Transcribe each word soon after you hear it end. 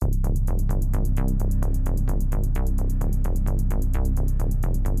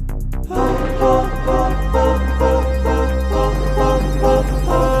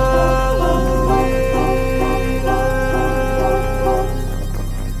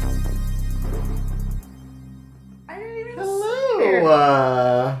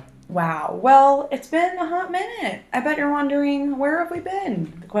It's been a hot minute. I bet you're wondering, where have we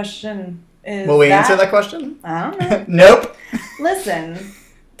been? The question is... Will we answer that question? I don't know. Nope. Listen,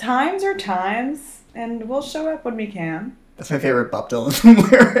 times are times, and we'll show up when we can. That's my favorite Bob Dylan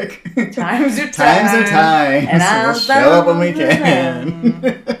lyric. Times are times. Times are times. And we'll show up when we can.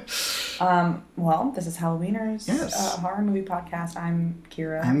 Well, this is Halloweeners, Yes. horror movie podcast. I'm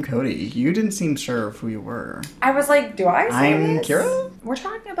Kira. I'm Cody. You didn't seem sure of who you were. I was like, do I say I'm this? Kira? We're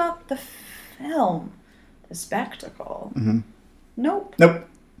talking about the film, the spectacle. Mm-hmm. Nope. Nope.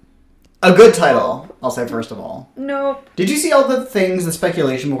 A good title, I'll say first of all. Nope. Did you see all the things, the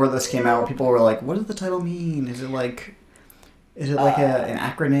speculation before this came out? People were like, what does the title mean? Is it like an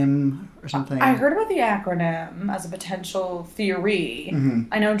acronym or something? I heard about the acronym as a potential theory.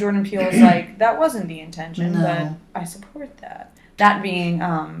 Mm-hmm. I know Jordan Peele was like, that wasn't the intention, No. but I support that. That being,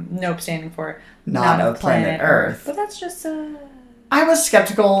 NOPE standing for Not of Planet Earth. But that's just a I was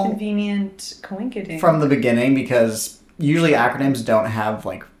skeptical convenient coinkydink. from the beginning because usually acronyms don't have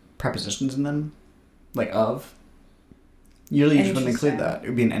like prepositions in them, like of. Usually you shouldn't include that. It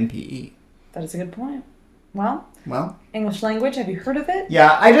would be an NPE. That is a good point. Well, English language, have you heard of it?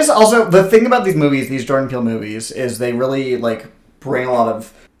 Yeah, I just also, the thing about these movies, these Jordan Peele movies, is they really, like, bring a lot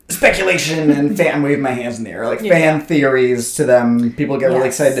of speculation and I'm waving my hands in the air, like, fan theories to them. People get really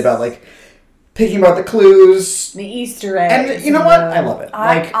excited about, like, picking about the clues. The Easter eggs. And you know what? I love it.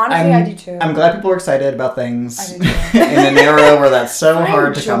 Honestly, I do too. I'm glad people are excited about things I do too. in an era where that's so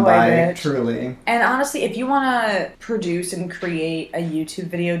hard to come by, it. truly. And honestly, if you want to produce and create a YouTube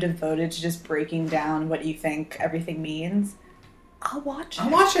video devoted to just breaking down what you think everything means, I'll watch it. I'll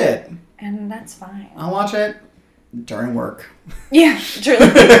watch it. And that's fine. I'll watch it during work. Yeah, truly.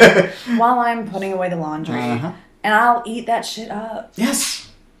 While I'm putting away the laundry. Uh-huh. And I'll eat that shit up. Yes.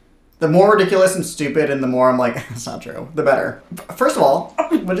 The more ridiculous and stupid and the more I'm like, that's not true, the better. First of all, what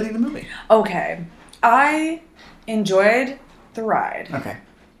did you think of the movie? Okay. I enjoyed the ride. Okay.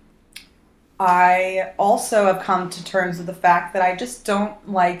 I also have come to terms with the fact that I just don't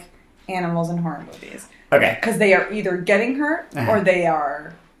like animals in horror movies. Okay. Because they are either getting hurt or they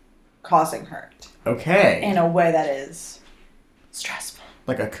are causing hurt. Okay. In a way that is stressful.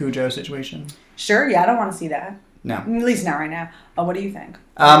 Like a Cujo situation? Sure, yeah, I don't want to see that. No. At least not right now. What do you think?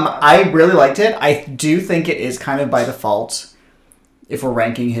 I really liked it. I do think it is kind of by default, if we're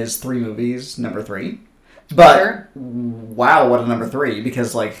ranking his 3 movies, number 3. But, wow, what a number 3.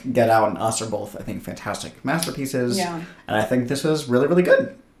 Because, like, Get Out and Us are both, I think, fantastic masterpieces. Yeah. And I think this was really, really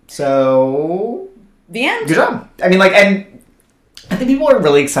good. So... The end. Good job. I mean, like, and I think people are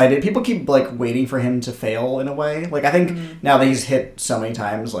really excited. People keep, like, waiting for him to fail in a way. Like, I think now that he's hit so many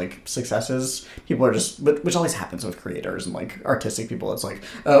times, like, successes, people are just, which always happens with creators and, like, artistic people. It's like,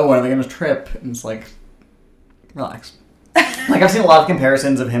 oh, when are they going to trip? And it's like, relax. Like, I've seen a lot of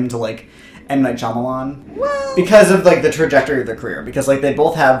comparisons of him to, like, M. Night Shyamalan. Well, because of, like, the trajectory of their career. Because, like, they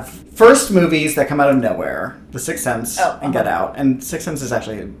both have first movies that come out of nowhere. The Sixth Sense and Get Out. And Sixth Sense is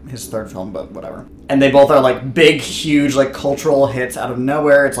actually his 3rd film, but whatever. And they both are, like, big, huge, like, cultural hits out of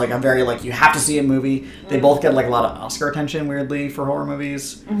nowhere. It's, like, a very, like, you have to see a movie. They both get, like, a lot of Oscar attention, weirdly, for horror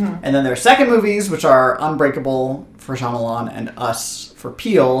movies. Mm-hmm. And then their second movies, which are Unbreakable for Shyamalan and Us for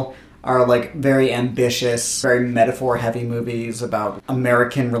Peele, are, like, very ambitious, very metaphor-heavy movies about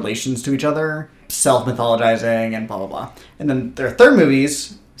American relations to each other, self-mythologizing, and blah, blah, blah. And then their third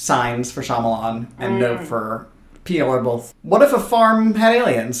movies, Signs for Shyamalan and Nope for Peele, are both, what if a farm had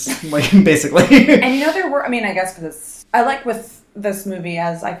aliens? Like, basically. And you know, there were, I mean, I guess because I like with this movie,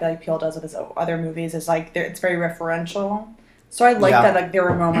 as I feel like Peele does with his other movies, is like, it's very referential. So I like that, like, there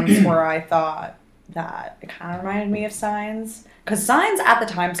were moments where I thought that it kind of reminded me of Signs. Because Signs at the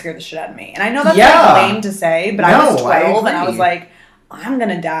time scared the shit out of me. And I know that's like lame to say, but I was 12 and I was like, I'm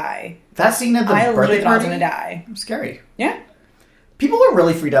gonna die. That scene at the birthday literally thought I was party? gonna die. Scary. Yeah. People are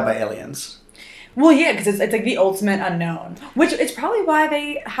really freaked out by aliens. Well, yeah, because it's like the ultimate unknown. Which it's probably why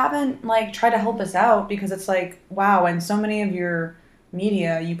they haven't, like, tried to help us out. Because it's like, wow, and so many of your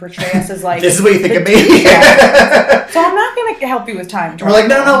media, you portray us as like... This is what you think of me? So I'm not going to help you with time travel. We're like,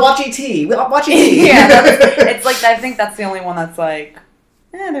 no, watch E.T. Watch E.T. Yeah, it's like, I think that's the only one that's like,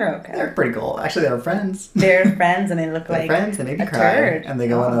 they're okay. They're pretty cool. Actually, they're friends. They're friends and they look they're like friends, they make me a cry. turd. And they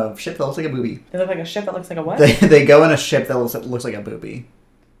go on a ship that looks like a booby. They look like a ship that looks like a what? They go in a ship that looks like a booby.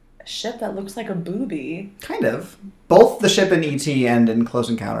 A ship that looks like a booby? Kind of. Both the ship in E.T. and in Close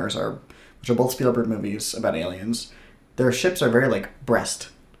Encounters which are both Spielberg movies about aliens. Their ships are very, like, breast.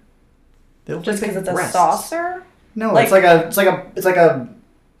 They look Just like because it's breasts. a saucer? No, like, it's like a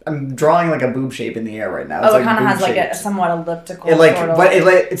I'm drawing like a boob shape in the air right now. It's it kind of has like a somewhat elliptical.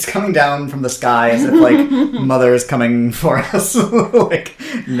 It's coming down from the sky as if like mother is coming for us. Like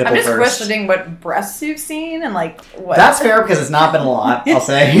nipple I'm just first. questioning what breasts you've seen and like what. That's fair because it's not been a lot. I'll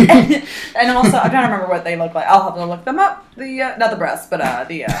say. and also, I'm trying to remember what they look like. I'll have to look them up. Not the breasts, but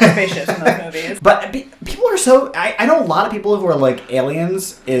the spaceships in those movies. But people are so. I know a lot of people who are like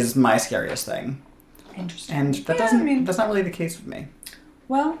aliens is my scariest thing. Interesting. And that that's not really the case with me.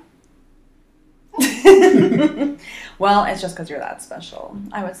 Well, well, it's just because you're that special,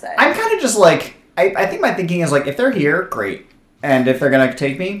 I would say. I'm kind of just like, I think my thinking is like, if they're here, great. And if they're gonna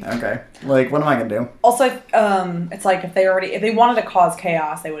take me, okay. Like, what am I gonna do? Also, it's like if they wanted to cause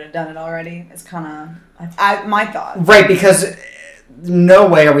chaos, they would have done it already. It's kind of my thought. Right, because no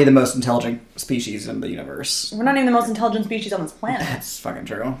way are we the most intelligent species in the universe. We're not even the most intelligent species on this planet. That's fucking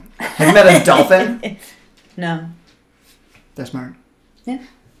true. Have you met a dolphin? No. They're smart. Yeah.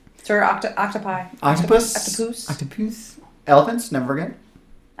 So are octopi. Octopus. Elephants, never forget.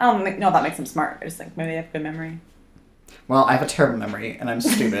 I don't know if that makes them smart. I just think maybe they have good memory. Well, I have a terrible memory, and I'm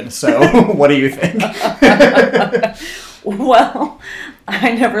stupid, so what do you think? Well,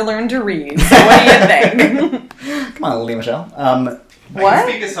 I never learned to read, so what do you think? Come on, Lily Michelle. What? I can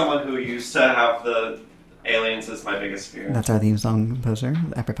speak as someone who used to have the aliens as my biggest fear. That's our theme song composer,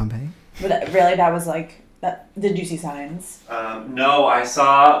 Epic Pompeii. But really, that was like... Did you see Signs? No, I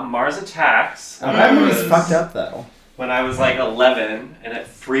saw Mars Attacks. That movie's fucked up, though. When I was like 11, and it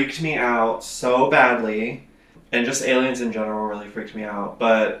freaked me out so badly. And just aliens in general really freaked me out.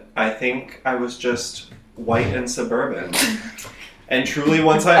 But I think I was just white and suburban. And truly,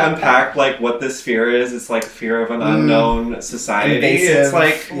 once I unpacked like what this fear is, it's like fear of an unknown society. Invasive. It's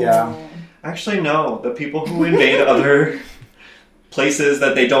like, yeah. Actually, no. The people who invade other places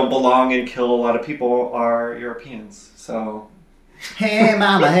that they don't belong and kill a lot of people are Europeans. So, hey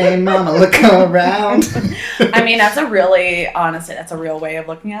mama, look around. I mean, that's a real way of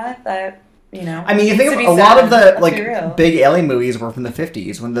looking at it. That, you know. I mean, you think a lot of the like big alien movies were from the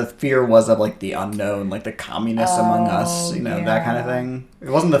 50s when the fear was of like the unknown, like the communists among us, you know, that kind of thing. It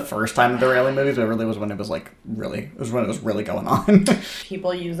wasn't the first time that there were alien movies, but it really was when it was like when it was really going on.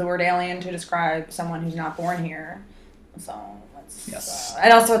 People use the word alien to describe someone who's not born here. So. Yes.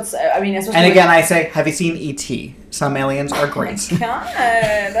 And also, it's. I mean, and again, I say, have you seen E.T.? Some aliens are great. Oh my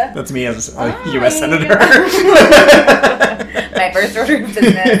God. That's me as a U.S. Senator. My first order of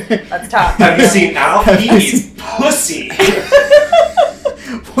business. Let's talk. Have you seen Alf? He eats pussy.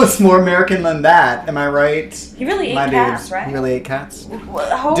 What's more American than that? Am I right? He really ate cats, right? He really ate cats.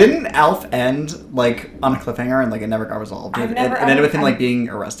 Didn't Alf end like on a cliffhanger and like it never got resolved? It ended with him like being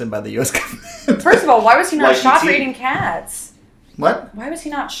arrested by the U.S. government. First of all, why was he not shot for eating cats? What? Why was he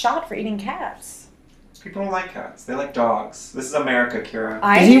not shot for eating cats? People don't like cats. They like dogs. This is America, Kira.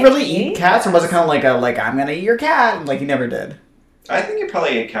 Did he really eat cats, or was it kind of like I'm gonna eat your cat? Like he never did. I think he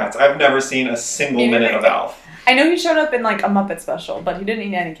probably ate cats. I've never seen a single minute of Alf. I know he showed up in like a Muppet special, but he didn't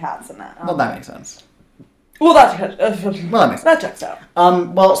eat any cats in that. Well, that makes sense. Well, that checks out.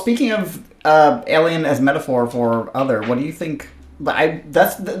 Well, speaking of alien as metaphor for other, what do you think? I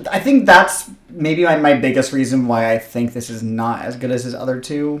think that's maybe my biggest reason why I think this is not as good as his other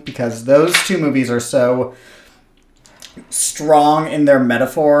two, because those two movies are so strong in their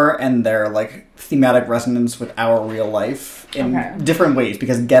metaphor and their like thematic resonance with our real life in different ways,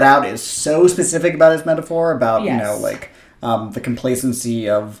 because Get Out is so specific about its metaphor about you know like the complacency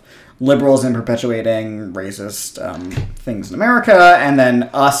of liberals in perpetuating racist things in America, and then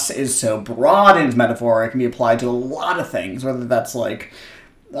Us is so broad in its metaphor, it can be applied to a lot of things, whether that's like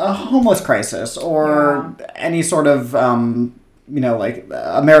a homeless crisis or any sort of, like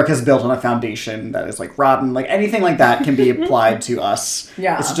America's built on a foundation that is like rotten, like anything like that can be applied to Us.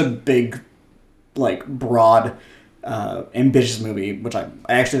 Yeah. It's such a big, like broad, ambitious movie, which I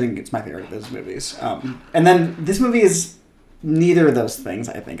actually think it's my favorite of those movies. And then this movie is neither of those things,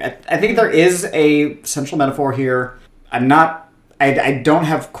 I think. I think there is a central metaphor here. I don't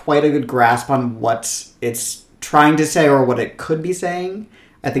have quite a good grasp on what it's trying to say or what it could be saying.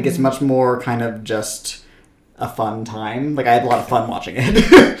 I think it's much more kind of just a fun time. Like, I had a lot of fun watching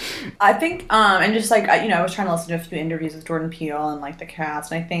it. I think, and just like, I was trying to listen to a few interviews with Jordan Peele and like the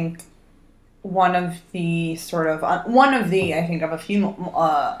cast, and I think one of the, I think, of a few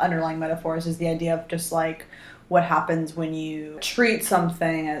underlying metaphors is the idea of just like, what happens when you treat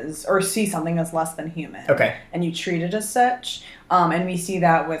something as, or see something as less than human. Okay. And you treat it as such. And we see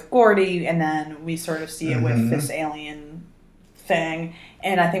that with Gordy, and then we sort of see it with this alien thing.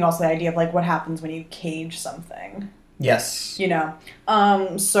 And I think also the idea of, like, what happens when you cage something. Yes.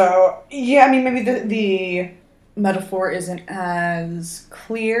 So, yeah, I mean, maybe the metaphor isn't as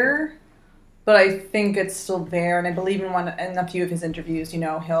clear, but I think it's still there. And I believe in a few of his interviews,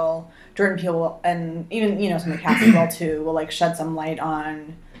 Jordan Peele and even, some of the cast as well too, will like shed some light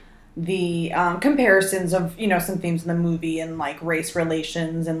on the comparisons of, some themes in the movie and like race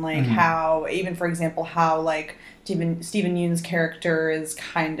relations and like how, even for example, how like Steven Yeun's character is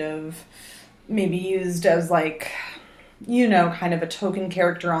kind of maybe used as like, kind of a token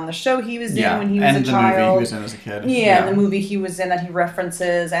character on the show he was in when he was a child. And the movie he was in as a kid. Yeah, the movie he was in that he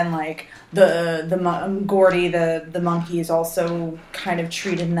references, and like the Gordy, the monkey, is also kind of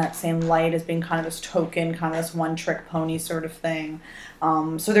treated in that same light as being kind of this token, kind of this one-trick pony sort of thing.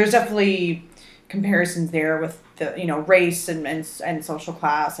 So there's definitely comparisons there with the race and social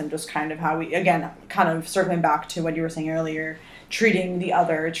class, and just kind of how we, again, kind of circling back to what you were saying earlier, treating the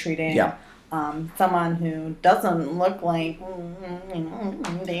other, someone who doesn't look like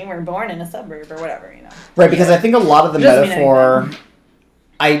they were born in a suburb or whatever, Right, because I think a lot of the metaphor,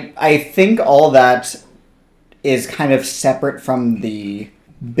 I think all of that is kind of separate from the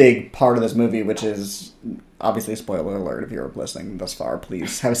big part of this movie, which is obviously spoiler alert if you're listening thus far.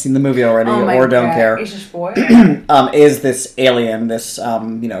 Please have seen the movie already or don't care. It's a spoiler. Is this alien, this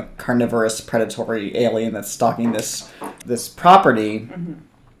carnivorous predatory alien that's stalking this property? Mm-hmm.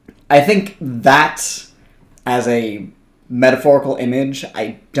 I think that, as a metaphorical image,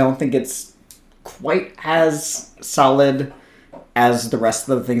 I don't think it's quite as solid as the rest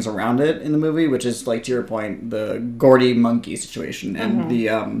of the things around it in the movie, which is, like, to your point, the Gordy monkey situation. And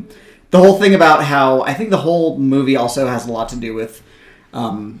the whole thing about how, I think the whole movie also has a lot to do with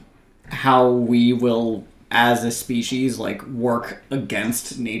how we will, as a species, like, work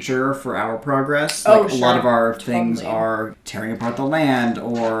against nature for our progress. Like, a lot of our things are tearing apart the land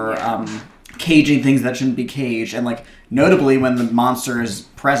or caging things that shouldn't be caged. And, like, notably, when the monster is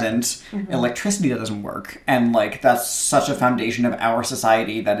present, electricity doesn't work. And, like, that's such a foundation of our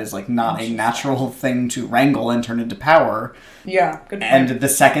society that is, like, not a natural thing to wrangle and turn into power. Yeah, good point. And the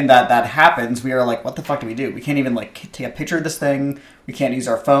second that happens, we are like, what the fuck do we do? We can't even, like, take a picture of this thing. We can't use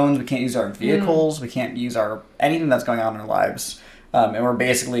our phones. We can't use our vehicles. We can't use anything that's going on in our lives. And we're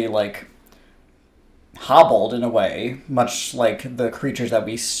basically, like, hobbled in a way, much like the creatures that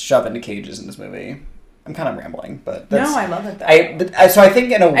we shove into cages in this movie. I'm kind of rambling, but no, I love it though. So I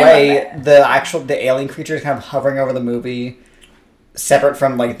think in a way, the alien creature is kind of hovering over the movie, separate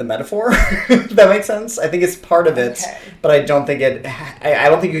from like the metaphor. If that makes sense. I think it's part of it, but I don't think it. I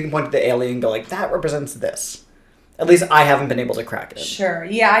don't think you can point to the alien and go like that represents this. At least I haven't been able to crack it. Sure.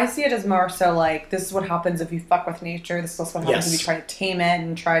 Yeah, I see it as more so like this is what happens if you fuck with nature. This is also what happens if you try to tame it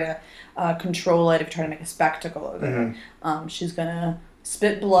and try to control it. If you try to make a spectacle of it, she's gonna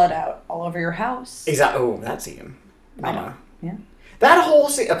spit blood out all over your house. Exactly. Oh, that scene. Yeah. That whole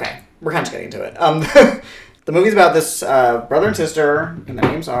scene. Okay, we're kind of getting into it. The movie's about this brother and sister, and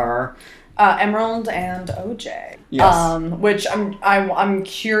their names are Emerald and OJ. Yes. Which I'm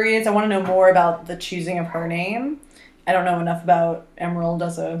curious. I want to know more about the choosing of her name. I don't know enough about Emerald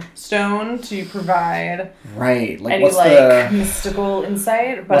as a stone to provide any what's the mystical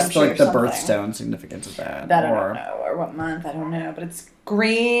insight. But what's I'm sure the birthstone significance of that? That I don't know, or what month, I don't know. But it's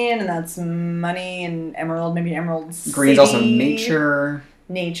green, and that's money, and emerald, maybe emerald city. Green's also nature.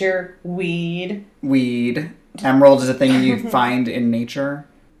 Nature, weed. Emerald is a thing you find in nature.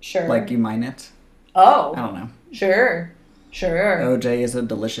 Sure. Like you mine it. Oh. I don't know. Sure. OJ is a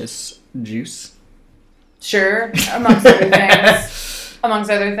delicious juice. Sure, amongst other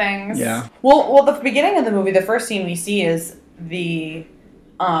things. Yeah. Well, the beginning of the movie, the first scene we see is we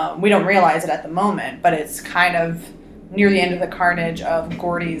don't realize it at the moment, but it's kind of near the end of the carnage of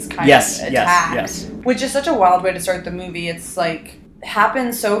Gordy's kind of attack. Yes. Which is such a wild way to start the movie. It's like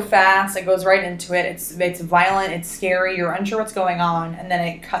happens so fast, it goes right into it. It's violent, it's scary, you're unsure what's going on, and then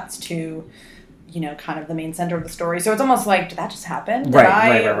it cuts to kind of the main center of the story. So it's almost like, did that just happen? Was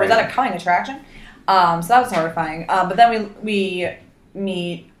that a coming attraction? So that was horrifying. But then we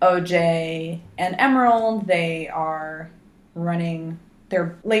meet OJ and Emerald. They are running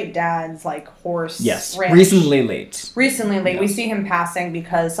their late dad's like horse ranch. Recently late. Yes. We see him passing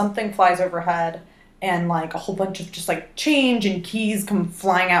because something flies overhead and like a whole bunch of just like change and keys come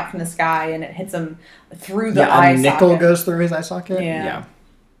flying out from the sky and it hits him through the eye socket. A nickel goes through his eye socket? Yeah.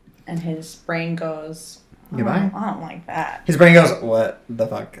 And his brain goes... Goodbye? I don't like that. His brain goes, what the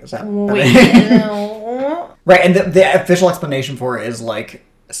fuck is that? Wait, no. Right, and the official explanation for it is like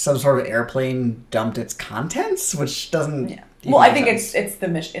some sort of airplane dumped its contents, which doesn't... Yeah. Well, I think it's the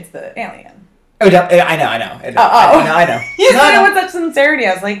mission. It's the alien. Oh, I know. I know. I know. You said it with such sincerity.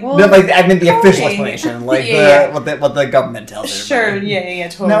 I was like, well... No, like, I meant the official explanation. Like, what the government tells everybody. Sure, yeah,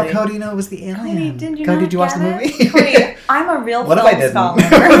 totally. No, Cody, it was the alien. Cody, did you watch the movie? Cody, I'm a real What film if I didn't? scholar.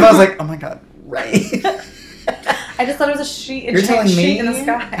 I was like, oh my god, right. I just thought it was a sheet in the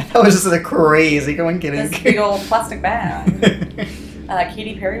sky. That was just a crazy coincidence. This big old plastic bag.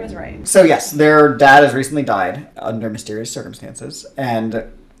 Katy Perry was right. So yes, their dad has recently died under mysterious circumstances,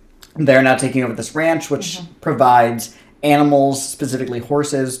 and they're now taking over this ranch, which provides animals, specifically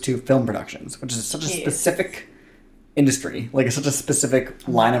horses, to film productions, which is such a specific industry. Like, it's such a specific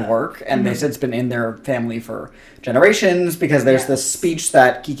line of work, and they said it's been in their family for generations, because there's this speech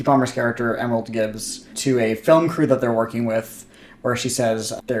that Keke Palmer's character, Emerald, gives to a film crew that they're working with, where she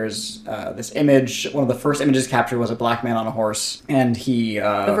says there's this image, one of the first images captured was a black man on a horse, and he...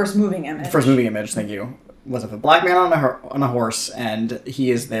 the first moving image. The first moving image, thank you. Was of a black man on a horse, and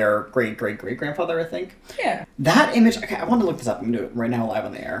he is their great-great-great-grandfather, I think. Yeah. That image... Okay, I want to look this up. I'm going to do it right now live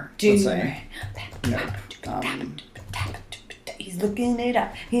on the air. Let's say... He's looking it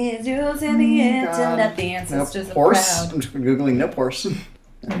up. He's using the internet. The ancestors of horse. proud. I'm just Googling nope horse.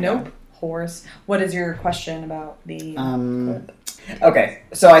 Nope horse. What is your question about the... Okay,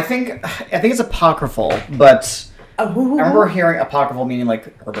 so I think it's apocryphal, but... I remember hearing apocryphal meaning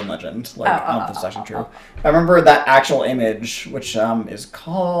like urban legend. Like, I don't know if it's actually true. I remember that actual image, which is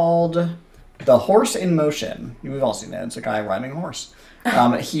called The Horse in Motion. We've all seen it. It's a guy riding a horse.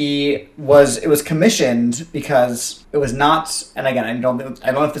 It was commissioned because it was not, and again, I don't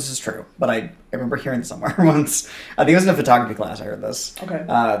know if this is true, but I remember hearing this somewhere once. I think it was in a photography class I heard this. Okay.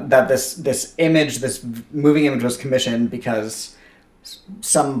 That this moving image was commissioned because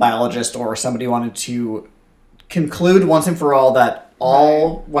some biologist or somebody wanted to conclude once and for all that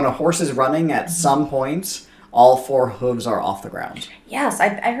when a horse is running at some point, all four hooves are off the ground. Yes, I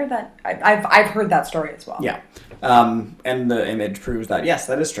heard that. I've heard that story as well. Yeah. And the image proves that, yes,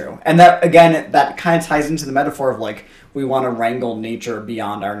 that is true. And that, again, that kind of ties into the metaphor of, like, we want to wrangle nature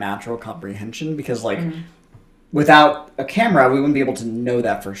beyond our natural comprehension, because, like, without a camera, we wouldn't be able to know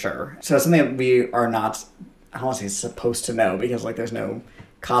that for sure. So it's something that we are not, I don't want to say supposed to know, because, like, there's no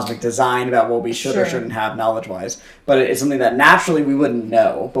cosmic design about what we should or shouldn't have knowledge-wise. But it's something that naturally we wouldn't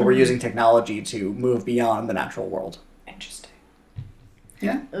know, but we're using technology to move beyond the natural world. Interesting.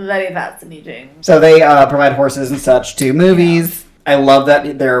 Yeah. Very fascinating. So they provide horses and such to movies. Yeah. I love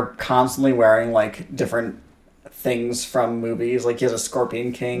that they're constantly wearing, like, different things from movies. Like, he has a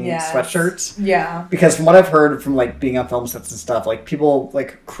Scorpion King sweatshirt. Yeah. Because from what I've heard from, like, being on film sets and stuff, like, people,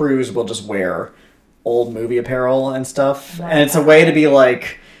 like, crews will just wear old movie apparel and stuff. And it's a way to be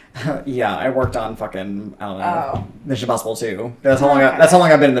like, yeah, I worked on fucking, I don't know, Mission Impossible 2. That's how long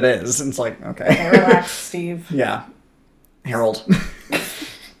I've been in the biz. And it's like, okay. Relax, Steve. Yeah. Harold.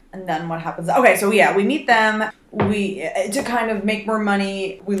 And then what happens? Okay, so yeah, we meet them. To kind of make more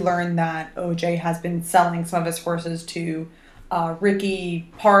money, we learn that OJ has been selling some of his horses to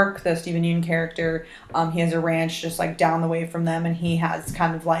Ricky Park, the Stephen Yeun character. He has a ranch just like down the way from them, and he has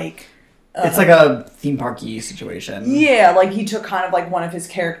kind of like... it's like a theme parky situation. Yeah, like he took kind of like one of his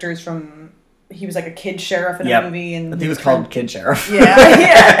characters from... He was like a kid sheriff in a movie. And he was called Kid Sheriff.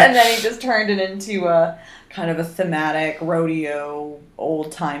 Yeah. And then he just turned it into a kind of a thematic rodeo,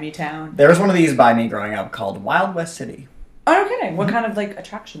 old-timey town. There was one of these by me growing up called Wild West City. Oh, no kidding. What kind of, like,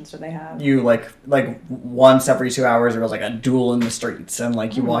 attractions do they have? You, like once every 2 hours there was, like, a duel in the streets. And,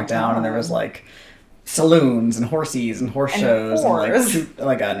 like, you walk down and there was, like... saloons and horsies and horse shows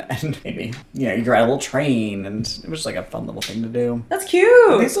and and maybe you ride a little train, and it was just like a fun little thing to do. That's cute.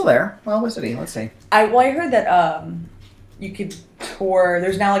 Are they still there? Well, what city? Let's see. I heard that you could tour.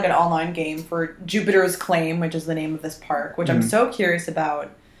 There's now like an online game for Jupiter's Claim, which is the name of this park, which I'm so curious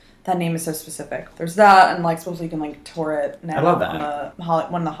about. That name is so specific. There's that, and like supposedly you can like tour it now. I love that.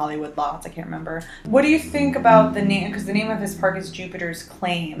 On one of the Hollywood lots. I can't remember. What do you think about the name? Because the name of this park is Jupiter's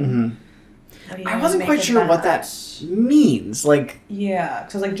Claim. Mm-hmm. I wasn't quite sure what that means. Like, yeah,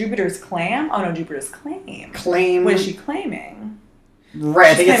 because like Jupiter's clam. Oh no, Jupiter's claim. Claim. What is she claiming?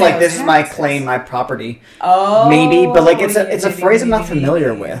 Right, I think it's like, this is my claim, my property. Oh, maybe, but like it's a phrase I'm not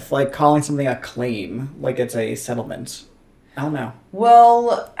familiar with. Like calling something a claim, like it's a settlement. I don't know.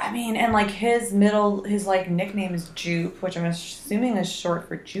 Well, I mean, and like his like nickname is Jupe, which I'm assuming is short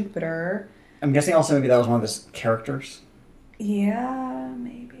for Jupiter. I'm guessing also maybe that was one of his characters. Yeah,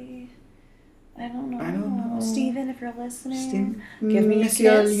 maybe. I don't know. Steven, if you're listening, give me a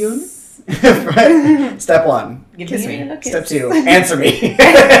kiss. Right. Step 1, kiss me. Step 2, answer me.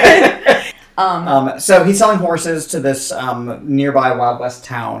 So he's selling horses to this nearby Wild West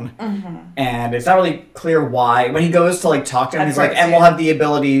town, and it's not really clear why. When he goes to like talk to him, he's like, "And we'll have the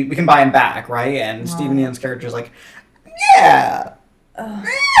ability, we can buy him back, right?" And Steven Yeun's character is like, "Yeah."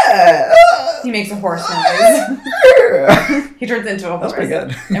 He makes a horse noise. He turns into a horse. That's pretty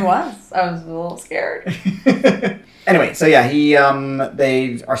good. It was. I was a little scared. Anyway, so yeah,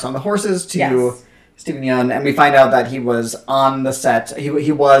 they are selling the horses to Steven Yeun, and we find out that he was on the set.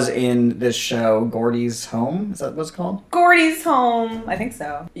 He was in this show, Gordy's Home. Is that what it's called? Gordy's Home. I think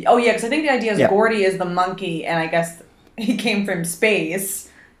so. Oh yeah, because I think the idea is Gordy is the monkey, and I guess he came from space,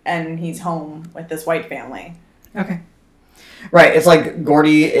 and he's home with this white family. Okay. Right, it's like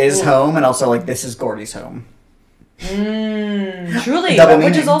Gordy is home, and also like this is Gordy's home. Truly,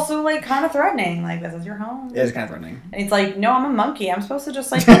 which is also like kind of threatening. Like, this is your home. It is kind of threatening. And he's like, no, I'm a monkey. I'm supposed to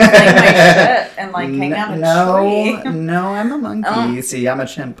just like play my shit and like hang out in a tree. No, I'm a monkey. See, I'm a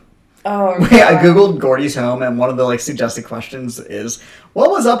chimp. Oh, wait, I googled Gordy's Home, and one of the like suggested questions is,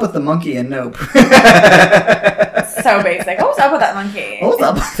 what was up with the monkey in Nope? So basic. What was up with that monkey? What was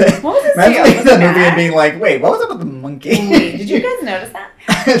up with it? What was his Imagine deal? the movie and being like, wait, what was up with the monkey? Wait, did you guys notice that?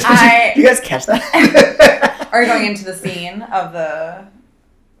 Did you guys catch that? Are you going into the scene of the...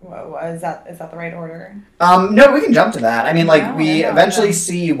 What, is that the right order? No, we can jump to that. I mean, like, we eventually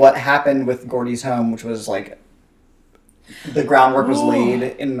see what happened with Gordy's Home, which was like the groundwork was laid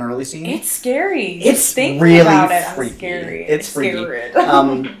in an early scene. It's scary. It's thinking really about it. freaky. I'm scary. It's freaky.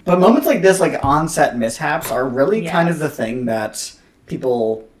 But moments like this, like on-set mishaps, are really kind of the thing that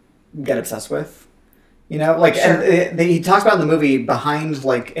people get obsessed with. You know, like, and he talks about in the movie, behind,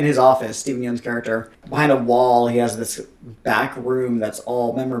 like, in his office, Steven Yeun's character, behind a wall, he has this back room that's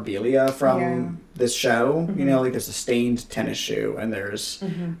all memorabilia from this show. You know, like, there's a stained tennis shoe, and there's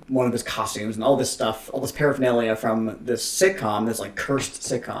one of his costumes, and all this stuff, all this paraphernalia from this sitcom, this, like, cursed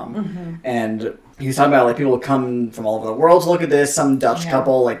sitcom. And he was talking about, like, people would come from all over the world to look at this. Some Dutch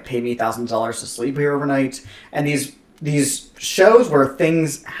couple, like, paid me $1,000 to sleep here overnight. And these shows where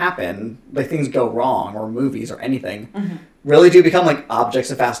things happen, like things go wrong, or movies or anything, really do become like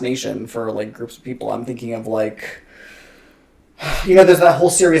objects of fascination for like groups of people. I'm thinking of like, you know, there's that whole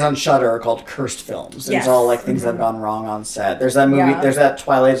series on Shudder called Cursed Films. And it's all like things that have gone wrong on set. There's that movie, there's that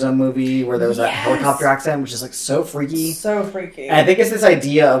Twilight Zone movie where there was that helicopter accident, which is like so freaky. So freaky. And I think it's this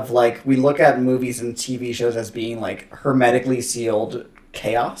idea of like, we look at movies and TV shows as being like hermetically sealed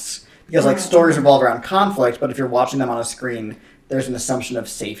chaos. Because, like, stories revolve around conflict, but if you're watching them on a screen, there's an assumption of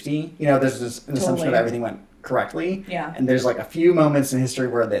safety. You know, there's an assumption of everything went correctly. Yeah. And there's, like, a few moments in history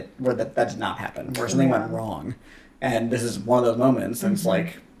where that did not happen, where something went wrong. And this is one of those moments, and it's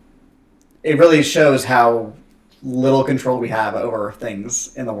like, it really shows how little control we have over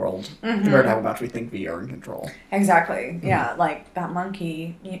things in the world compared to how much we think we are in control. Exactly. Yeah, like, that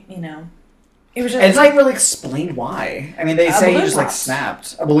monkey, you know... It was just, and it's not even really explained why. I mean, they say he just like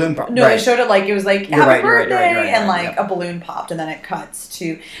snapped a balloon popped. No, they showed it like it was like happy birthday, and like a balloon popped, and then it cuts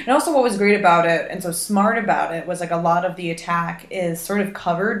to. And also, what was great about it and so smart about it was like a lot of the attack is sort of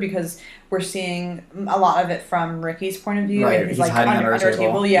covered because we're seeing a lot of it from Ricky's point of view, and he's like under a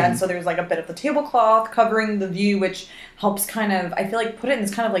table. Yeah, and so there's like a bit of the tablecloth covering the view, which helps kind of I feel like put it in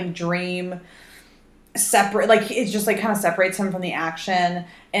this kind of like dream separate. Like it just like kind of separates him from the action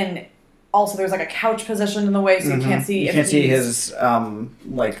and. Also, there's like a couch positioned in the way, so you can't see. You can't see his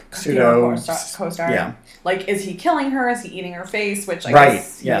like pseudo co-star. Yeah. Like, is he killing her? Is he eating her face? Which I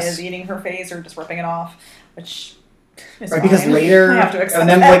guess he is eating her face, or just ripping it off. Which is fine. Because later, I have to accept and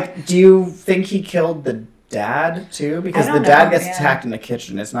then that. like, do you think he killed the dad too? Because the dad gets attacked in the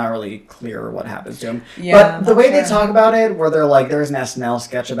kitchen. It's not really clear what happens to him. Yeah, but the way they talk about it, where they're like, there's an SNL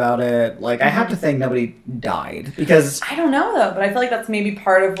sketch about it. Like, I have to think nobody died because I don't know though. But I feel like that's maybe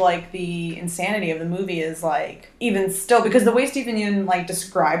part of like the insanity of the movie is like even still because the way Steven Yeun like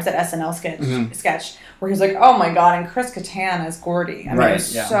describes that SNL sketch where he's like, oh my god, and Chris Kattan as Gordy. I mean, it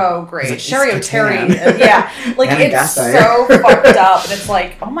was so great. Like, Sherry O'Terry, like it's so fucked up, and it's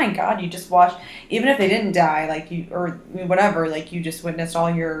like, oh my god, you just watched. Even if they didn't die, like you or whatever, like you just witnessed all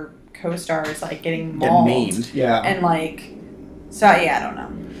your co-stars like getting mauled, and like, so yeah, I don't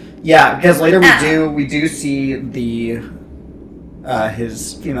know. Yeah, because later we do see the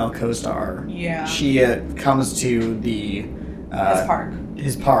his female co-star. Yeah, she comes to the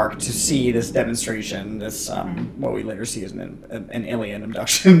his park to see this demonstration. This what we later see is an alien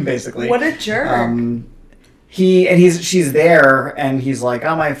abduction, basically. What a jerk. She's there, and he's like,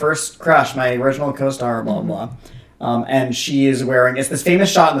 oh, my first crush, my original co-star, blah, blah. And she is wearing, it's this famous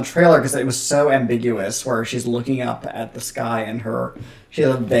shot in the trailer because it was so ambiguous, where she's looking up at the sky, and she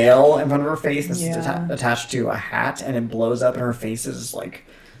has a veil in front of her face that's attached to a hat, and it blows up, and her face is like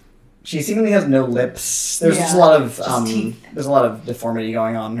She seemingly has no lips. There's just a lot of there's a lot of deformity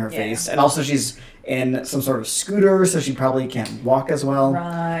going on in her face, and also she's in some sort of scooter, so she probably can't walk as well.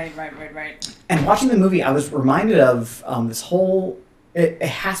 Right. And watching the movie, I was reminded of this whole. It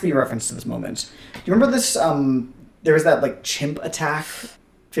has to be a reference to this moment. Do you remember this? There was that like chimp attack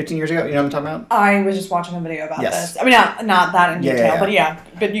 15 years ago. You know what I'm talking about? I was just watching a video about this. I mean, not that in detail,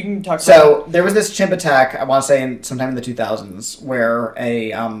 but you can talk about it. So there was this chimp attack, I want to say sometime in the 2000s, where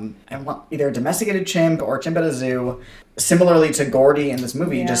either a domesticated chimp or a chimp at a zoo, similarly to Gordy in this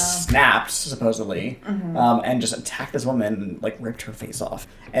movie, just snapped, supposedly, and just attacked this woman and like ripped her face off.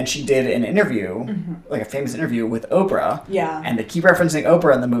 And she did an interview, like a famous interview with Oprah. Yeah. And they keep referencing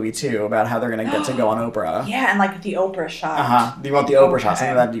Oprah in the movie too, about how they're going to get to go on Oprah. Yeah, and like the Oprah shot. You want the Oprah shot,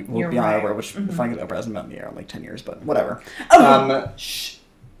 something that will be on Oprah, which funny because Oprah hasn't been on the air in like 10 years, but whatever.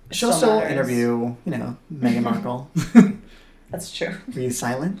 She'll still interview, Meghan Markle. That's true. Were you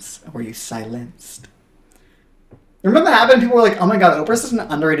silenced? Or were you silenced? Remember that happened? People were like, oh my god, Oprah's such an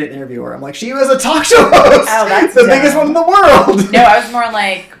underrated interviewer. I'm like, she was a talk show host! Oh, that's the biggest one in the world! No, I was more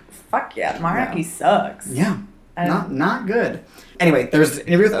like, fuck yeah, the monarchy sucks. Yeah. Not good. Anyway, there's an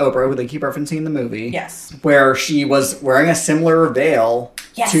interview with Oprah, who they keep referencing in the movie. Yes. Where she was wearing a similar veil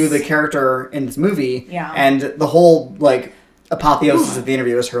to the character in this movie. Yeah. And the whole, like, apotheosis of the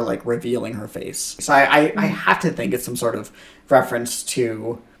interview is her, like, revealing her face. So I have to think it's some sort of reference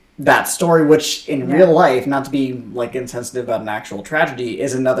to that story, which in real life, not to be, like, insensitive about an actual tragedy,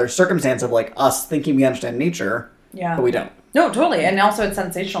 is another circumstance of, like, us thinking we understand nature, but we don't. No, totally. And also it's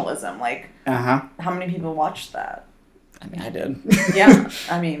sensationalism. Like, how many people watched that? I mean, I did. Yeah.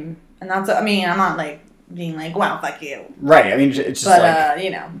 I mean, I'm not, like, being like, wow, fuck you. Right. I mean, it's just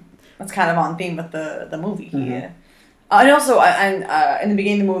that's kind of on theme with the movie here. And also, in the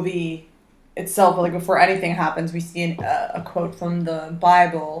beginning of the movie itself, like before anything happens, we see a quote from the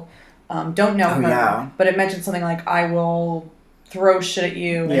Bible. Don't know her, but it mentions something like, I will throw shit at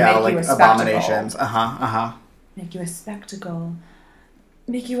you and make you a spectacle. Abominations. Make you a spectacle.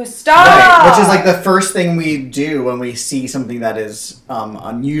 Make you a star! Right, which is like the first thing we do when we see something that is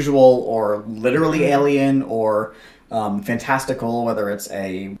unusual or literally alien or fantastical, whether it's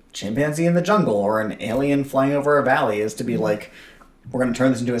a chimpanzee in the jungle or an alien flying over a valley, is to be like, we're going to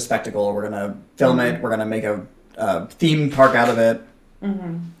turn this into a spectacle, we're going to film it, we're going to make a theme park out of it,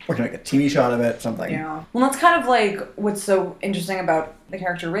 we're going to make a TV show out of it, something. Yeah. Well, that's kind of like what's so interesting about the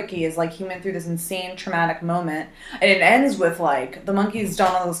character Ricky is like he went through this insane traumatic moment, and it ends with like the monkeys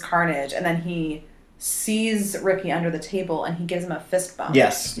done all this carnage, and then he sees Ricky under the table and he gives him a fist bump.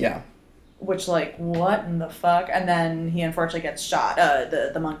 Yes, yeah. Which, like, what in the fuck? And then he unfortunately gets shot,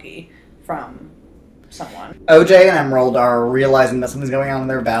 the monkey, from someone. OJ and Emerald are realizing that something's going on in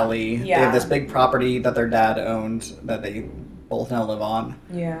their valley. Yeah. They have this big property that their dad owned that they both now live on.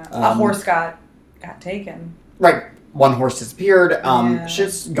 Yeah. A horse got taken. Right. One horse disappeared.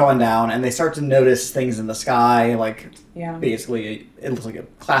 Shit's going down, and they start to notice things in the sky, like, basically, it looks like a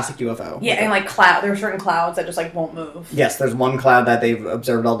classic UFO. Yeah, and like there are certain clouds that just like won't move. Yes, there's one cloud that they've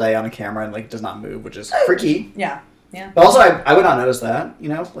observed all day on a camera and like does not move, which is freaky. Yeah, yeah. But also, I would not notice that,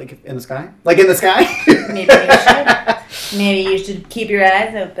 like in the sky. Like in the sky. Maybe you should. Maybe you should keep your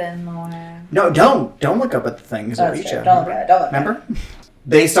eyes open more. No, don't look up at the things that reach you. Don't look at it. Remember?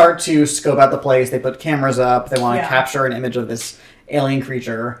 They start to scope out the place. They put cameras up. They want to capture an image of this alien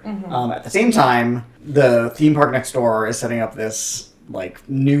creature. At the same time, the theme park next door is setting up this like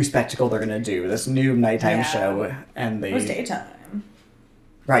new spectacle they're going to do, this new nighttime show, and it was daytime.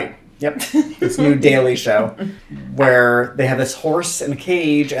 Right. Yep. This new daily show where they have this horse in a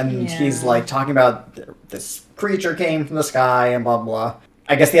cage, and he's like talking about this creature came from the sky and blah blah.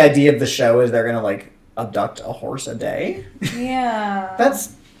 I guess the idea of the show is they're going to like abduct a horse a day. Yeah.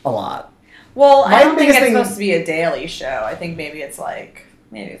 That's a lot. Well, I don't think it's supposed to be a daily show. I think maybe it's like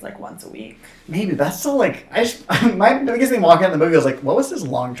once a week. Maybe that's still like my biggest thing walking out of the movie was like, what was his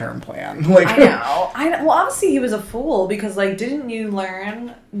long-term plan? Like, I know. Well, obviously he was a fool because like, didn't you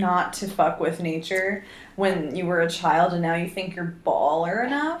learn not to fuck with nature when you were a child, and now you think you're baller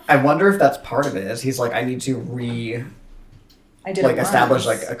enough? I wonder if that's part of it. Is he's like, I need to establish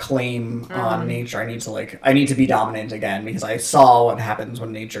like a claim on nature. I need to be dominant again because I saw what happens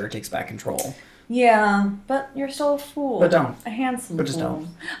when nature takes back control. Yeah, but you're still a fool. But don't. A handsome but just fool. Don't.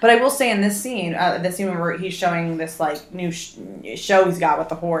 But I will say in this scene where he's showing this like new show he's got with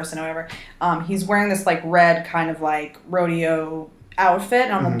the horse and whatever, he's wearing this like red kind of like rodeo outfit,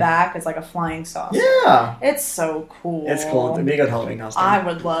 and on the back is like a flying saucer. Yeah. It's so cool. It's cool. It'd be a good Halloween costume. I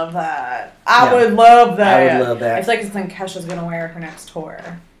would love that. I would love that. I would love that. It's like something Kesha's gonna wear her next tour.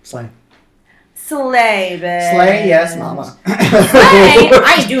 Slay. Slay, bitch. Slay, yes, mama. Slay?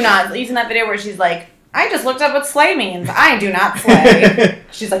 I do not. Using that video where she's like, I just looked up what slay means. I do not slay.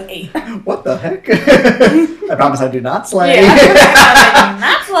 She's like 8. What the heck? I promise I do not slay. Yeah. I do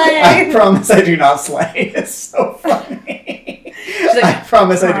not slay. I promise I do not slay. It's so funny. She's like, I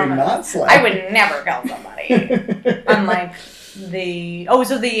promise I do not slay. I would never kill somebody. Unlike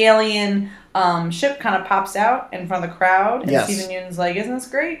so the alien ship kind of pops out in front of the crowd, and Steven Yeun's like, "Isn't this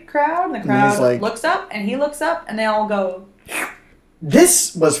great, crowd?" And the crowd looks up, and he looks up, and they all go.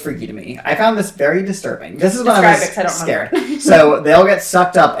 This was freaky to me. I found this very disturbing. This is when I was scared. So they all get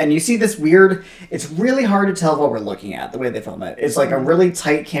sucked up, and you see this weird... It's really hard to tell what we're looking at, the way they film it. It's like a really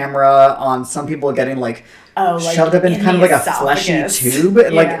tight camera on some people getting shoved up in kind of like a fleshy tube. Yeah.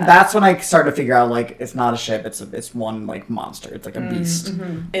 Like, that's when I started to figure out, like, it's not a ship, it's one, like, monster. It's like a beast.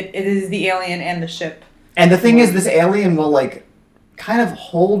 Mm-hmm. It is the alien and the ship. And the thing is, this alien will, like, kind of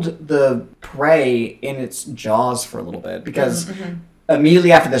hold the prey in its jaws for a little bit, because...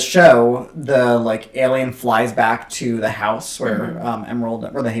 Immediately after the show, the alien flies back to the house where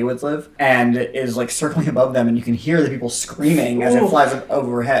Emerald, where the Haywoods live, and is circling above them, and you can hear the people screaming as it flies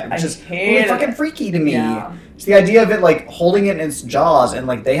overhead, which is really fucking freaky to me. Yeah. It's the idea of it holding it in its jaws, and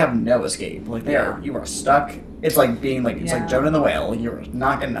they have no escape. You are stuck. It's like being it's like Jonah the whale. You're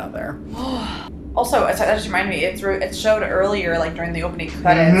not getting out of there. Also, that just reminded me. It showed earlier, during the opening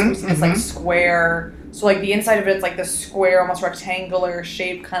credits, we see this square. So, the inside of it's this square, almost rectangular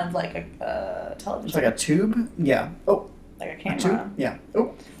shape, kind of like a television. It's like a tube? Yeah. Oh. Like a camera. A tube? Yeah.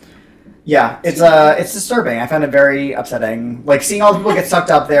 Oh. Yeah, it's disturbing. I found it very upsetting. Seeing all the people get sucked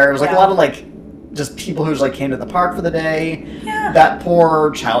up there, it was a lot of, just people who just, came to the park for the day. Yeah. That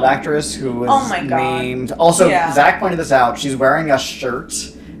poor child actress who was named... Also, Zach pointed this out. She's wearing a shirt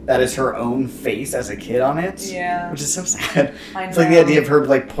that is her own face as a kid on it. Yeah. Which is so sad. I know. It's the idea of her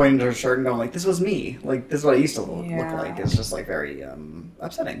pointing to her shirt and going this was me. This is what I used to look like. It's just very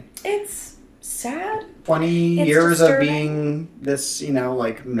upsetting. It's sad. 20 years disturbing. Of being this,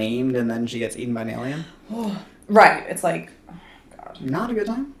 maimed, and then she gets eaten by an alien. Right. It's oh, God. Not a good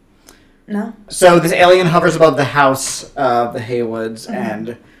time. No. So this alien hovers above the house of the Haywoods,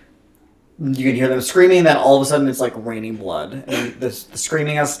 and you can hear them screaming, and then all of a sudden it's raining blood. And the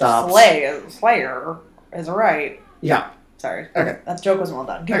screaming has stopped. Slayer is right. Yeah. Sorry. Okay. That joke wasn't well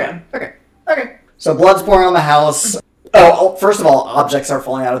done. Keep going. Okay. So blood's pouring on the house. Oh, first of all, objects are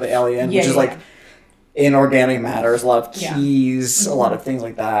falling out of the alien, which is inorganic matters, a lot of keys, a lot of things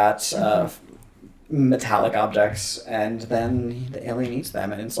like that, metallic objects, and then the alien eats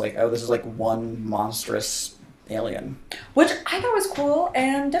them, and it's this is one monstrous alien. Which I thought was cool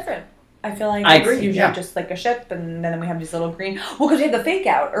and different. I feel like it's usually just a ship, and then we have these little green... Well, because we had the fake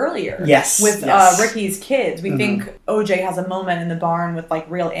out earlier. Yes. With Ricky's kids. We think OJ has a moment in the barn with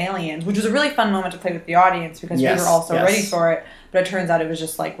real aliens, which was a really fun moment to play with the audience because we were all so ready for it. But it turns out it was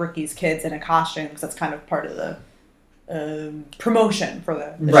just Ricky's kids in a costume, because that's kind of part of the promotion for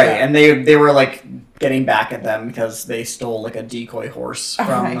the show. And they were getting back at them because they stole a decoy horse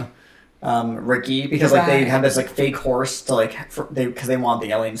from... Ricky, because they had this fake horse to because they want the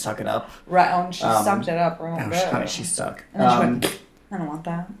alien to suck it up. Right, and she sucked it up. She sucked. And then she went, I don't want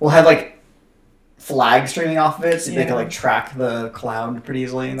that. We'll have flags streaming off of it, so they could track the cloud pretty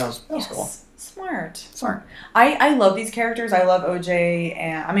easily. And that was cool. Smart. I love these characters. I love OJ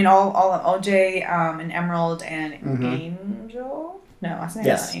and all OJ and Emerald and Angel. No, I think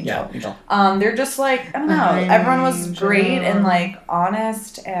it's Angel. Yeah, Angel. They're just I don't know. Everyone was great and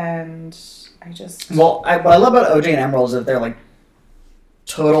honest, and I just. Well, what I love about OJ and Emerald is that they're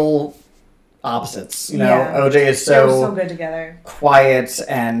total opposites. OJ is so good together, quiet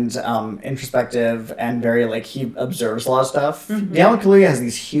and introspective, and very he observes a lot of stuff. Daniel Kaluuya has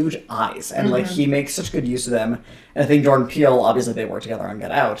these huge eyes, and he makes such good use of them. And I think Jordan Peele, obviously they work together on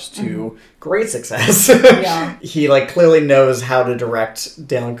Get Out to great success. Yeah. He clearly knows how to direct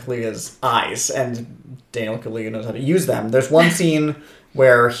Daniel Kaluuya's eyes, and Daniel Kaluuya knows how to use them. There's one scene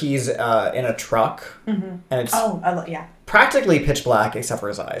where he's in a truck, and it's practically pitch black except for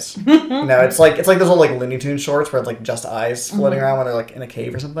his eyes. It's like those little Looney Tunes shorts where it's just eyes floating around when they're in a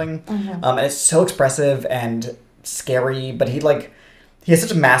cave or something. And it's so expressive and scary, but he has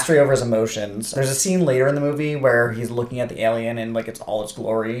such a mastery over his emotions. There's a scene later in the movie where he's looking at the alien and it's all its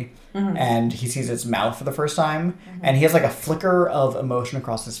glory, and he sees its mouth for the first time, and he has a flicker of emotion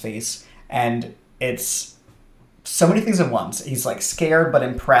across his face, and it's so many things at once. He's scared but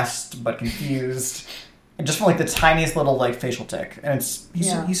impressed but confused, and just from the tiniest little facial tick, and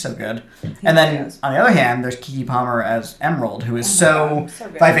he's so good. And then on the other hand, there's Keke Palmer as Emerald, who is so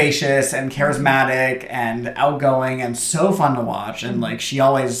vivacious and charismatic and outgoing and so fun to watch, and she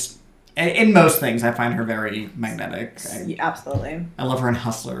always In most things, I find her very magnetic. Absolutely. I love her in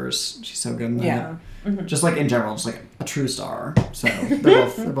Hustlers. She's so good in that. Yeah. Mm-hmm. Just like in general, just like a true star. So they're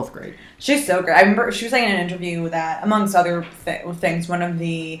both great. She's so great. I remember she was saying in an interview that, amongst other things, one of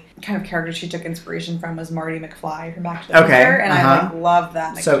the kind of characters she took inspiration from was Marty McFly from Back to the Future, and I like love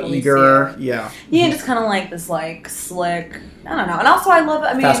that. So totally eager, yeah. Yeah, just kind of like this like slick. I don't know, and also I love.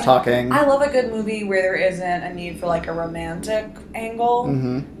 I mean, fast talking. I love a good movie where there isn't a need for like a romantic angle,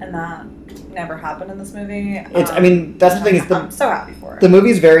 and that never happened in this movie. I mean, that's the thing is I'm so happy for it. The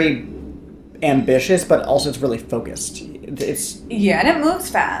movie's very ambitious, but also it's really focused. It's and it moves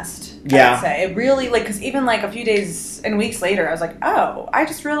fast. Yeah, I'd say it really because even like a few days and weeks later, I was like, oh, I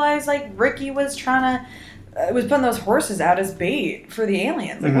just realized like Ricky was trying to was putting those horses out as bait for the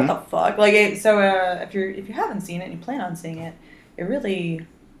aliens. Like what the fuck? Like if you haven't seen it and you plan on seeing it, it really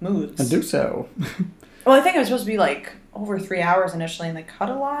moves. And do so. Well, I think it was supposed to be like over 3 hours initially, and they cut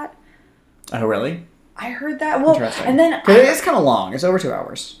a lot. Oh, really? I heard that. Well, interesting. And then it is kind of long. It's over 2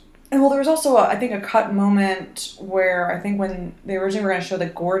 hours. And well, there was also, I think, a cut moment where I think when they originally were going to show the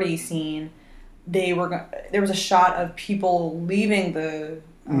Gordy scene, there was a shot of people leaving the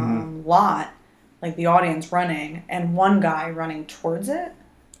lot, like the audience running, and one guy running towards it.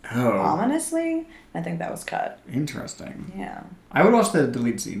 Oh. Ominously. I think that was cut. Interesting. Yeah. I would watch the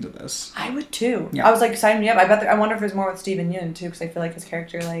deleted scenes of this. I would too. Yeah. I was like, sign me up. I wonder if there's more with Steven Yeun too, because I feel like his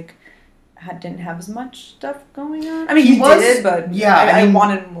character didn't have as much stuff going on. I mean, he did, but yeah, I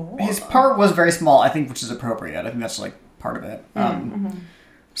wanted more. His part was very small, I think, which is appropriate. I think that's like part of it.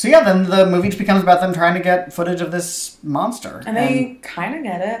 So yeah, then the movie just becomes about them trying to get footage of this monster, and they kind of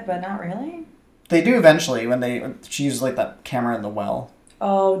get it, but not really. They do eventually when she uses like that camera in the well.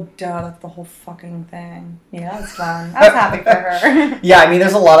 Oh, duh, that's the whole fucking thing. Yeah, that's fun. I was happy for her. Yeah, I mean,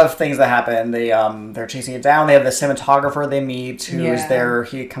 there's a lot of things that happen. They're chasing it down. They have the cinematographer they meet who is there.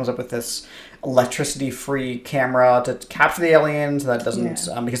 He comes up with this electricity-free camera to capture the aliens. That doesn't...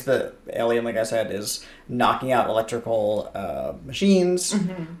 because the alien, like I said, is knocking out electrical machines.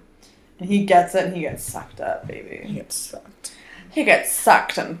 Mm-hmm. And he gets it and he gets sucked up, baby. He gets sucked. He gets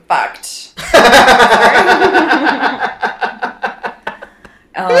sucked and fucked.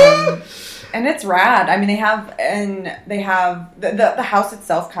 And it's rad. I mean, they have the house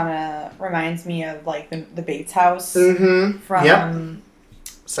itself kind of reminds me of like the Bates house from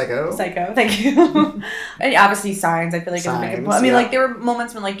Psycho. Thank you. And obviously Signs. I feel like Signs, is a big. I mean, like there were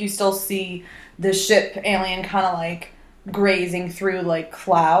moments when like you still see the ship alien kind of like grazing through like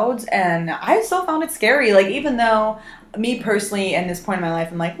clouds, and I still found it scary. Like even though me personally, in this point in my life,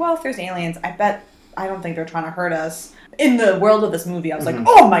 I'm like, well, if there's aliens, I don't think they're trying to hurt us. In the world of this movie, I was like,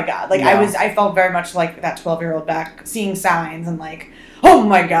 oh my god. Like, I felt very much like that 12-year-old back seeing Signs and like, oh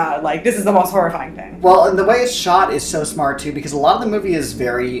my god, like, this is the most horrifying thing. Well, and the way it's shot is so smart, too, because a lot of the movie is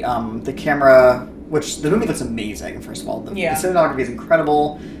very, the camera, which the movie looks amazing, first of all. The cinematography is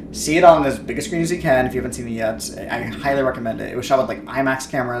incredible. See it on as big a screen as you can if you haven't seen it yet. I highly recommend it. It was shot with, like,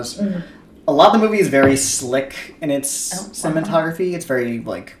 IMAX cameras. Mm-hmm. A lot of the movie is very slick in its cinematography. It's very,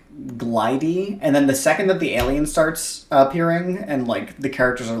 like, glidey, and then the second that the alien starts appearing and like the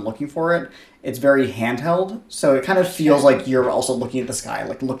characters are looking for it, it's very handheld, so it kind of feels like you're also looking at the sky,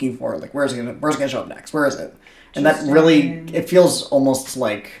 like looking for it, like where's it gonna show up next, where is it? And that really, it feels almost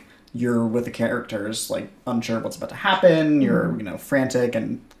like you're with the characters, like unsure what's about to happen, you're frantic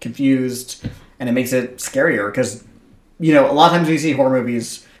and confused, and it makes it scarier because a lot of times when you see horror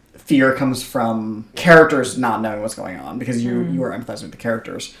movies, fear comes from characters not knowing what's going on because you are empathizing with the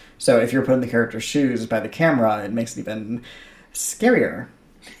characters. So if you're put in the character's shoes by the camera, it makes it even scarier.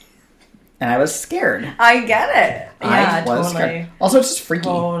 And I was scared. I get it. Yeah, totally. Scared. Also, it's just freaky.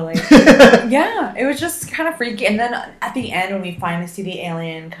 Totally. Yeah, it was just kind of freaky. And then at the end, when we finally see the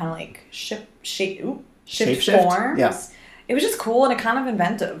alien kind of like shift forms. Yeah. It was just cool and kind of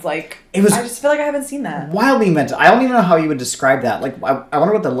inventive. Like, I just feel like I haven't seen that. Wildly inventive. I don't even know how you would describe that. Like, I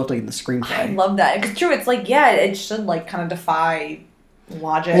wonder what that looked like in the screenplay. I love that. It's true. It's like, it should like kind of defy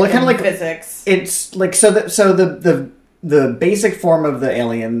logic and kind of like physics. It's like so the basic form of the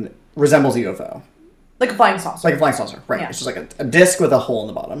alien resembles a UFO. Like a flying saucer. Like a flying saucer, right. Yeah. It's just like a disc with a hole in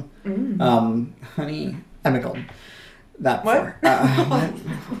the bottom. Mm. Honey, I haven't called that before.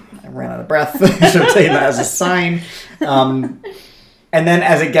 I ran out of breath. I should have taken that as a sign. And then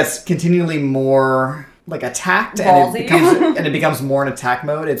as it gets continually more like attacked and it becomes more in attack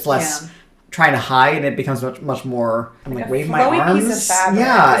mode, it's less trying to hide and it becomes much more I'm like wave my arms. Piece of fabric.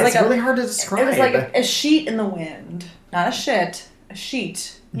 Yeah, it's like really hard to describe. It was like a sheet in the wind. Not a shit.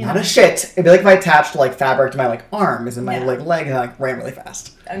 sheet. Not a shit. It'd be like if I attached like fabric to my like arm, is in my like leg, and I like ran really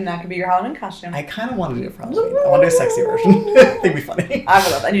fast. And that could be your Halloween costume. I kind of want to do it for Halloween. I want to do a sexy version. It'd be funny. I would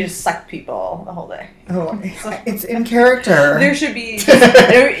love that. And you just suck people the whole day. Oh, it's in character. There should be.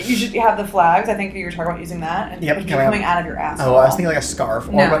 You should have the flags. I think you were talking about using that. And coming out of your asshole. Oh, I was thinking like a scarf.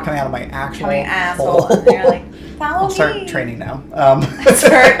 Or about coming out of my actual asshole. And you're like, follow me. I'll start training now.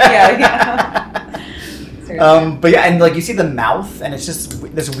 But yeah, and like you see the mouth, and it's just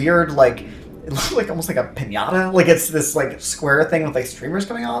this weird like it looks like almost like a piñata. Like it's this like square thing with like streamers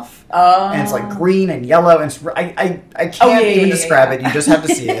coming off. And it's like green and yellow, and it's, I can't even describe it. You just have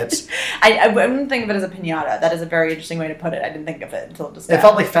to see it. I wouldn't think of it as a piñata. That is a very interesting way to put it. I didn't think of it until just now. It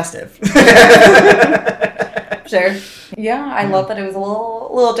felt like festive. Sure. Yeah, I love that it was a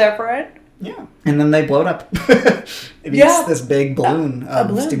little different. Yeah. And then they blow it up. It eats this big balloon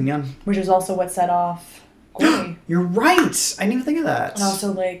of Steven Yeun. Which is also what set off Gordy. You're right. I didn't even think of that. And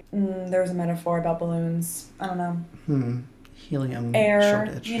also, like, there was a metaphor about balloons. I don't know. Helium air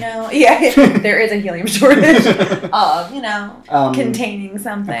shortage. Yeah, there is a helium shortage of, containing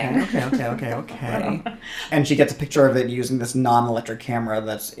something. Okay. And she gets a picture of it using this non-electric camera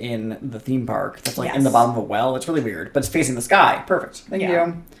that's in the theme park. That's like in the bottom of a well. It's really weird, but it's facing the sky. Perfect. Thank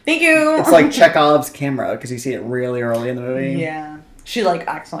you. It's like Chekhov's camera because you see it really early in the movie. Yeah. She like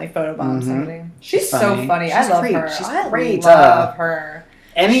accidentally photobombed somebody. She's so funny. She's I love great. her. She's I great. love her.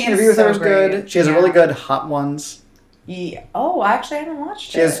 Any interview with her is good. She has a really good Hot Ones. Yeah. Oh, actually, I haven't watched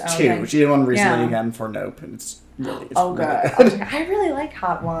it. She has two. She did one recently again for Nope. And it's good. Really good. I really like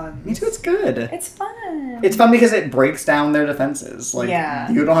Hot Ones. Me too. It's good. It's fun. It's fun because it breaks down their defenses. Like,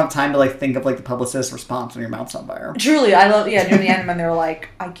 you don't have time to like think of like the publicist's response when your mouth's on fire. Truly, I love. Yeah, near the end when they're like,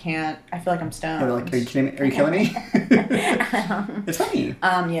 I can't. I feel like I'm stoned. They're like, are you kidding me? Are you killing me? It's funny.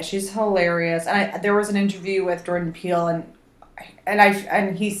 Yeah, she's hilarious. And there was an interview with Jordan Peele,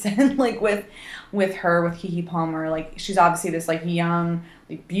 and he said like with her, with Keke Palmer, like she's obviously this like young,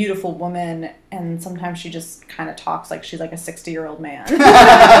 like, beautiful woman, and sometimes she just kind of talks like she's like a 60-year-old man.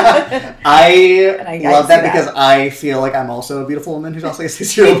 I love that because I feel like I'm also a beautiful woman who's also a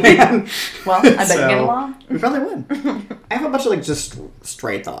 60-year-old man. Well, I bet you get along. We probably would. I have a bunch of like just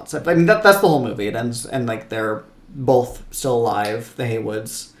stray thoughts. I mean that's the whole movie. It ends and like they're both still alive, the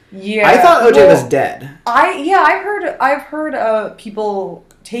Haywoods. Yeah, I thought OJ was dead. I've heard people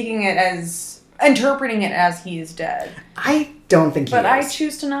interpreting it as he is dead. I don't think he is. But I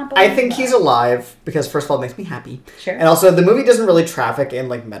choose to not believe I think he's alive because, first of all, it makes me happy. Sure. And also, the movie doesn't really traffic in,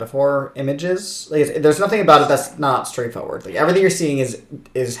 like, metaphor images. Like, there's nothing about it that's not straightforward. Like, everything you're seeing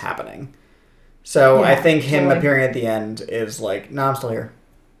is happening. So, I think him appearing at the end is like, no, I'm still here.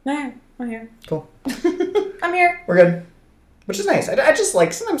 No, I'm here. Cool. I'm here. We're good. Which is nice. I just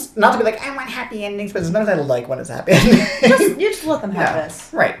like, sometimes, not to be like, I want happy endings, but sometimes I like when it's happy ending. You just let them have this.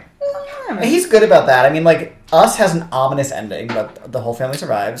 Right. And he's good about that. I mean, like, Us has an ominous ending, but the whole family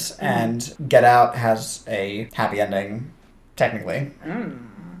survives, and Get Out has a happy ending, technically.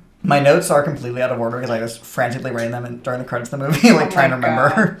 My notes are completely out of order because I was frantically writing them during the credits of the movie, like trying to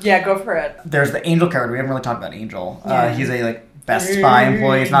remember. Yeah, go for it. There's the Angel character. We haven't really talked about Angel. He's a like Best Buy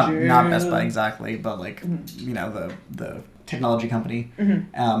employee. It's not Best Buy exactly, but like the technology company.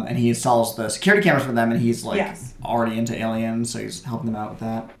 And he installs the security cameras for them, and he's like already into aliens, so he's helping them out with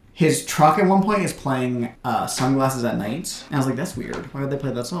that. His truck at one point is playing Sunglasses at Night. And I was like, that's weird. Why would they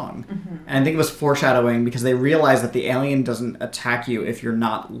play that song? And I think it was foreshadowing because they realized that the alien doesn't attack you if you're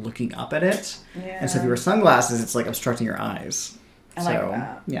not looking up at it. Yeah. And so if you wear sunglasses, it's like obstructing your eyes. I like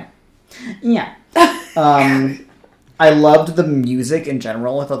that. Yeah. I loved the music in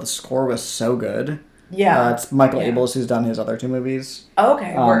general. I thought the score was so good. Yeah. It's Michael Abels who's done his other two movies. Oh,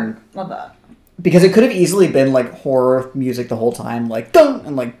 okay. Word. Love that. Because it could have easily been, like, horror music the whole time, like, dun!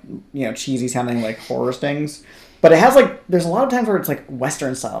 And, like, cheesy sounding, like, horror stings. But it has, like, there's a lot of times where it's, like,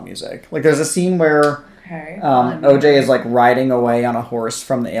 Western-style music. Like, there's a scene where OJ is, like, riding away on a horse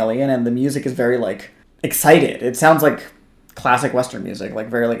from the alien, and the music is very, like, excited. It sounds like classic Western music, like,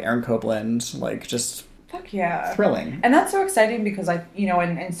 very, like, Aaron Copland, like, just... Fuck yeah. Thrilling. And that's so exciting because,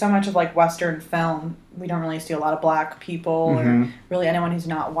 in so much of, like, Western film, we don't really see a lot of black people or really anyone who's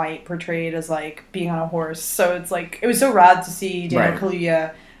not white portrayed as, like, being on a horse. So it's, like, it was so rad to see Daniel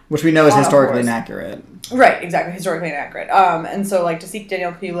Kaluuya. Which we know is historically inaccurate. Right, exactly. Historically inaccurate. And so, like, to see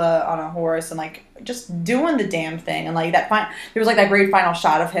Daniel Kaluuya on a horse and, like, just doing the damn thing. And, like, there was, like, that great final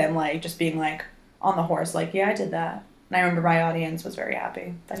shot of him, like, just being, like, on the horse. Like, yeah, I did that. And I remember my audience was very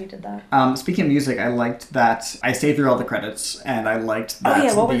happy that he did that. Speaking of music, I liked that I stayed through all the credits, and I liked that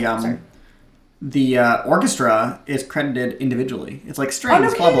the orchestra is credited individually. It's like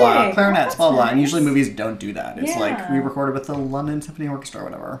strings, blah, blah, clarinets, blah, blah. Nice. And usually movies don't do that. It's like we recorded with the London Symphony Orchestra or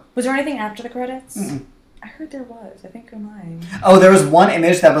whatever. Was there anything after the credits? Mm-mm. I heard there was. I think I'm lying. Oh, there was one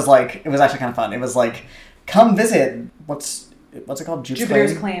image that was like, it was actually kind of fun. It was like, come visit, what's it called?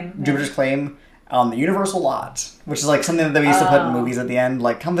 Jupiter's Claim. Jupiter's Claim on the Universal Lot, which is like something that we used to put in movies at the end,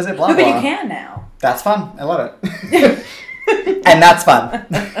 like, come visit, blah, blah. But you can now. That's fun. I love it. And that's fun.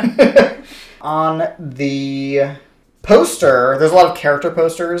 On the poster, there's a lot of character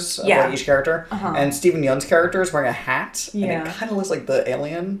posters of like each character, and Stephen Yeun's character is wearing a hat, and it kind of looks like the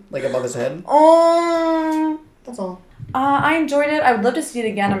alien, like above his head. That's all. I enjoyed it. I would love to see it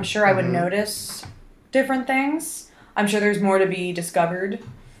again. I'm sure I would notice different things. I'm sure there's more to be discovered.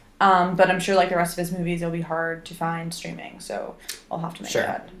 But I'm sure, like the rest of his movies, it'll be hard to find streaming, so I'll have to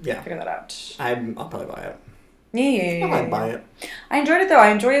figure that out. I'll probably buy it. Yeah. I might buy it. I enjoyed it, though.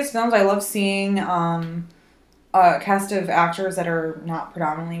 I enjoy his films. I love seeing a cast of actors that are not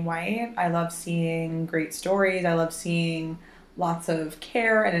predominantly white. I love seeing great stories. I love seeing lots of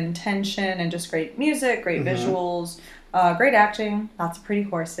care and intention and just great music, great visuals, great acting, lots of pretty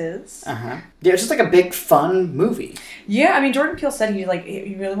horses. Yeah, it's just like a big fun movie. Yeah, I mean, Jordan Peele said he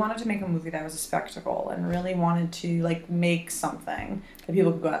really wanted to make a movie that was a spectacle and really wanted to like make something that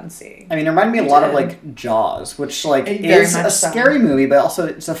people could go out and see. I mean, it reminded me a lot of like Jaws, which like is a scary movie, but also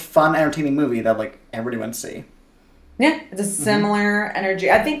it's a fun, entertaining movie that like everybody went to see. Yeah, it's a similar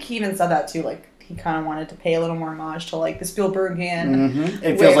energy. I think he even said that too, like he kind of wanted to pay a little more homage to like the Spielbergian.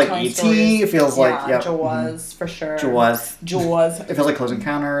 It feels like E.T. It feels like Jaws for sure. Jaws. It feels like Close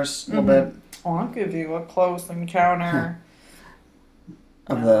Encounters a little bit. Oh, I'll give you a close encounter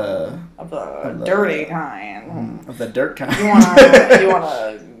of the dirty kind. Of the dirt kind. You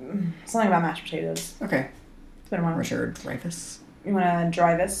wanna something about mashed potatoes. Okay. It's been a while. Richard Dreyfuss. You wanna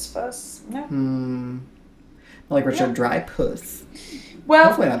dry this fuss? No. Like Richard Dreyfuss.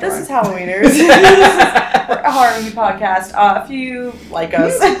 Well, this is Halloweeners. This is a horror movie podcast. If you like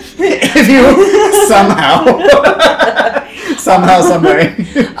us. If you somehow, some way.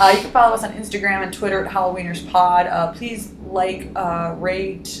 You can follow us on Instagram and Twitter at HalloweenersPod. Please like,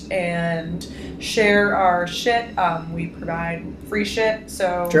 rate, and share our shit. We provide free shit,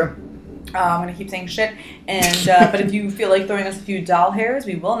 so... True. I'm going to keep saying shit. And but if you feel like throwing us a few doll hairs,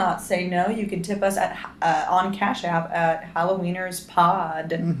 we will not say no. You can tip us at on Cash App at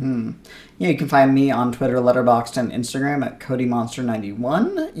HalloweenersPod. Yeah, you can find me on Twitter, Letterboxd, and Instagram at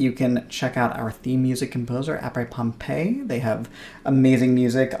CodyMonster91. You can check out our theme music composer, Après Pompeii. They have amazing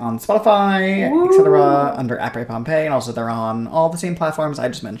music on Spotify, etc. under Après Pompeii, and also they're on all the same platforms I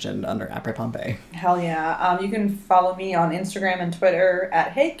just mentioned under Après Pompeii. Hell yeah. You can follow me on Instagram and Twitter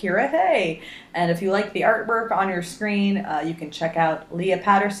at Hey Kira Hey. And if you like the artwork on your screen, you can check out Leah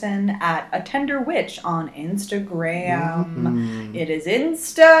Patterson at A Tender Witch on Instagram. It is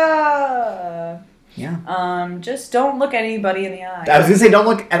Insta. Yeah. Just don't look anybody in the eye. I was going to say, don't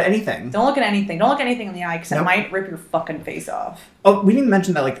look at anything. Don't look at anything. Don't look anything in the eye, because it might rip your fucking face off. Oh, we didn't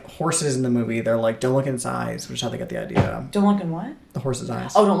mention that, like, horses in the movie, they're like, don't look in its eyes, which is how they get the idea. Don't look in what? The horse's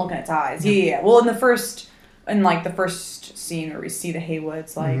eyes. Oh, don't look in its eyes. Yeah. Well, in the first scene where we see the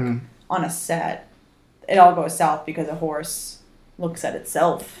Haywoods, like, on a set, it all goes south because a horse looks at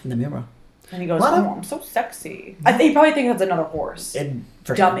itself in the mirror. And he goes, I'm so sexy. I think he probably thinks that's another horse.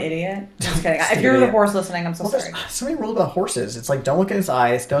 Dumb idiot. Just kidding. If you're the horse listening, I'm so sorry. There's so many rules about horses. It's like, don't look in his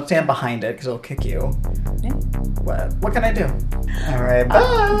eyes. Don't stand behind it because it'll kick you. Yeah. What can I do? All right.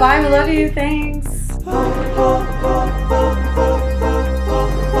 Bye. Bye. We love you. Thanks.